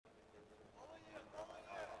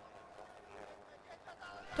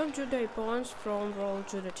Top Judo Ippons from World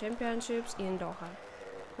Judo Championships in Doha.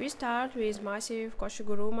 We start with massive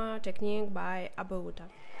koshiguruma technique by Abeuta.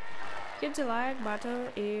 Hit the like button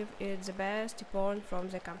if it's the best ippon from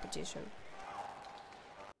the competition.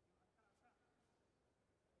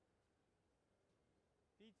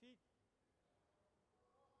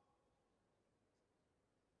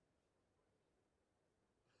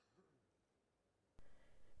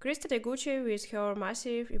 Krista Deguchi with her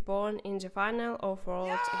massive ippon in the final of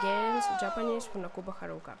Worlds against Japanese Funakoba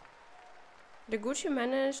Haruka. Deguchi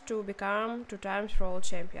managed to become 2 times world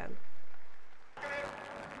champion.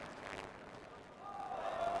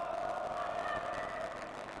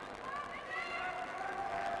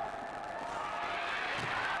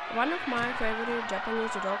 One of my favorite Japanese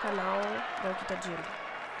judoka now, Ryoki Tajiri.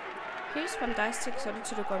 His fantastic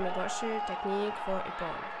Soritsuruko Migoshi technique for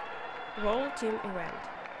ippon. World team event.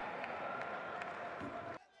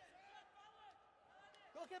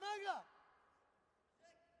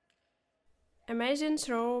 Amazing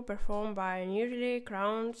throw performed by newly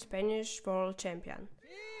crowned Spanish world champion.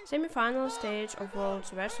 Semi-final stage of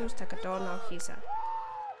Worlds vs Takato Naohisa.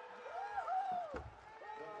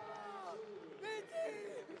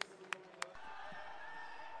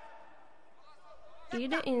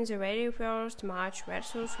 Ida in the very first match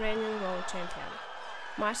versus reigning world champion.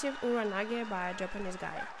 Massive uranage by a Japanese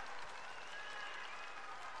guy.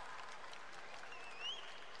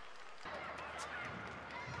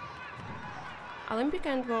 Olympic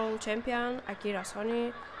and world champion Akira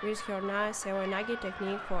Soni with her nice seoinage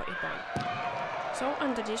technique for ippon. So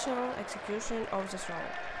untraditional execution of the throw.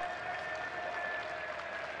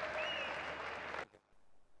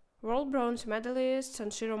 World bronze medalist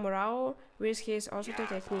Sanshiro Murao with his Osoto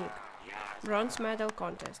technique. Bronze medal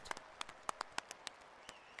contest.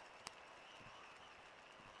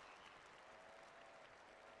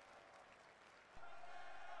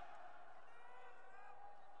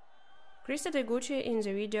 Krista Deguchi in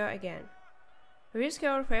the video again. With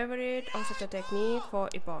her favorite Osoto technique for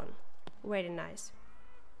ippon. Very nice.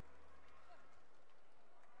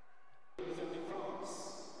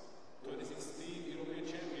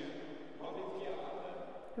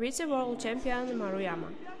 Vice-world champion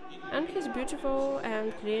Maruyama, and his beautiful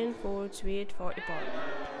and clean foot suite for ippon.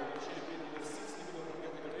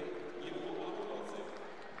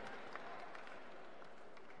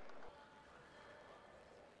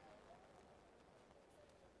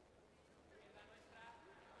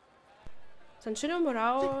 Sanshiro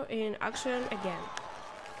Murao in action again.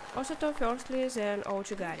 Osoto firstly, then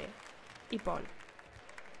Ouchigari. Ippon.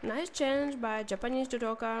 Nice change by Japanese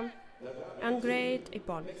judoka and great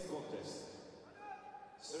ippon.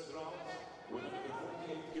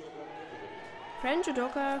 French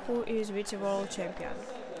judoka who is vice-world champion.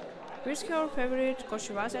 With her favorite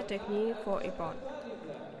Koshiwaza technique for ippon.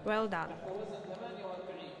 Well done.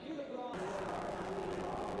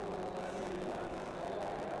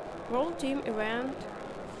 World team event.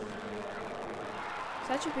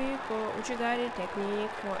 Sachibi Uchigari technique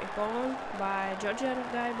for ippon by Georgian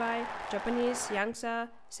guy by Japanese Yangsa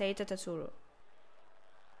Seita Tatsuru.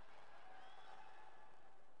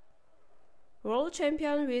 World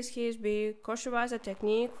champion with his big Koshiwaza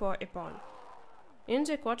technique for ippon. In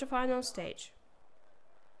the quarterfinal stage.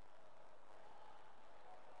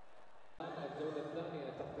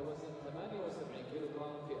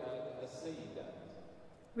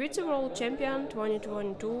 Vice-world champion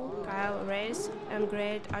 2022 Kyle Race and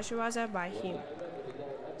great Ashiwaza by him.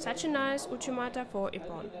 Such a nice Uchimata for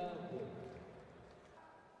ippon.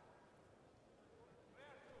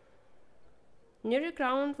 Newly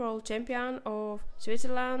crowned world champion of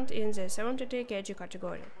Switzerland in the 73 kg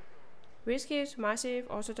category. With his massive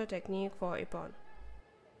Osoto technique for ippon.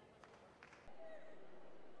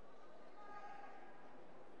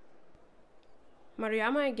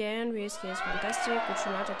 Maruyama again with his fantastic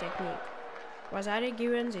Uchimata technique. Wazari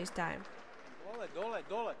given this time.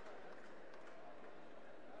 Dole.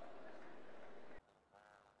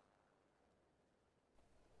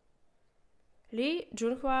 Lee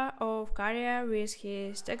Junhua of Korea with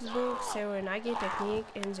his textbook Seoinage technique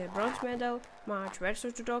in the bronze medal match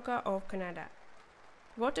versus judoka of Canada.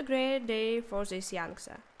 What a great day for this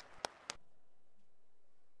youngster.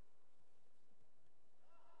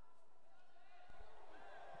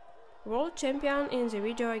 World champion in the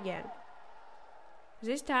video again.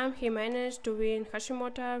 This time he managed to win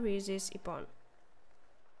Hashimoto with this ippon.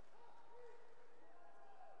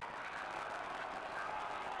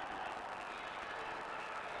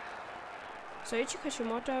 Soichi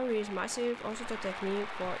Hashimoto with massive Osoto technique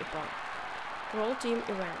for ippon. World team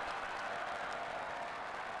event.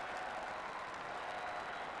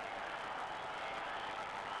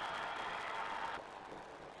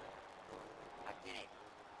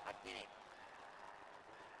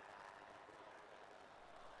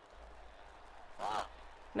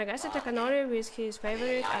 Nagase Takanori with his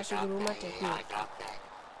favorite Ashiguruma technique.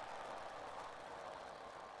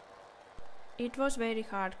 It was very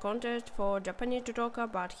hard contest for Japanese judoka,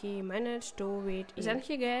 but he managed to win it. Then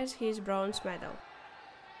he gets his bronze medal.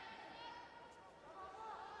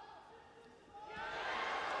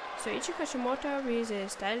 Soichi Hashimoto with a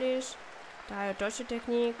stylish Tai Otoshi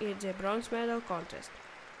technique in the bronze medal contest.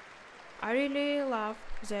 I really love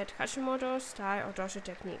that Hashimoto's Tai Otoshi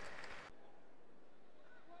technique.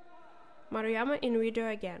 Maruyama in video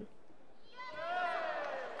again.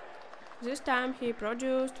 This time he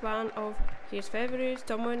produced one of his favorites,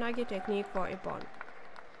 Tomoe-nage technique for Ippon.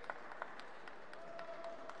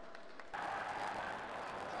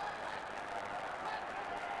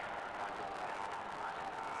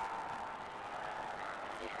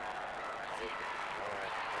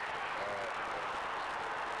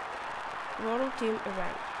 World Team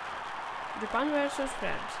Event. Japan vs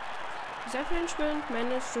France. The Frenchman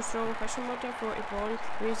managed to throw Hashimoto for Ippon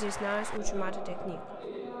with this nice Uchimata technique.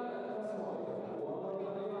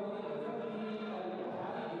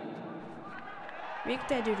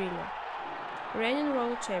 Victor Durino, reigning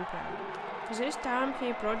world champion. This time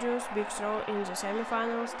he produced big throw in the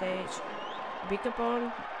semi-final stage, big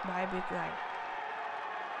Ippon by big guy.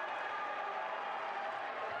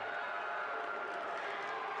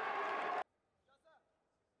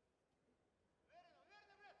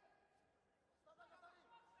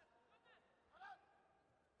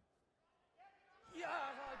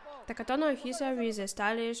 Takatono Ohisa with a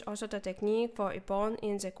stylish Osota technique for Ippon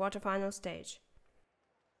in the quarterfinal stage.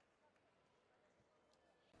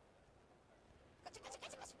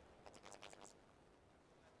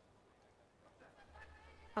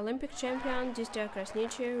 Olympic champion Distia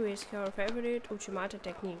Krasniqi with her favorite Uchimata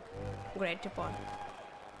technique, Great Ippon.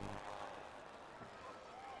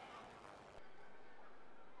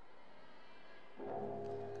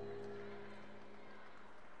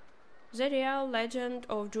 The real legend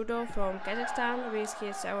of judo from Kazakhstan with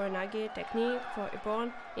his Tomoe-nage technique for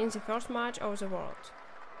Ippon in the first match of the world.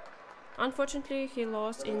 Unfortunately, he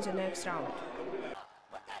lost in the next round.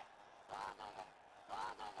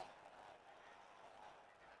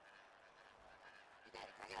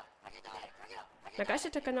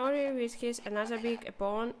 Nagase Takanori with his another big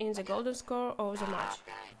Ippon in the golden score of the match.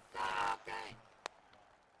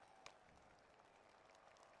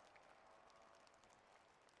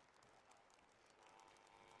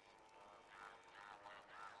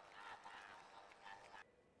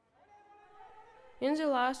 In the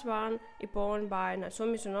last one, Ippon by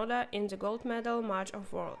Natsumi Tsunoda in the gold medal match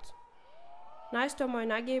of Worlds. Nice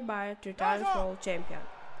Tomoe-nage by 3 times world champion.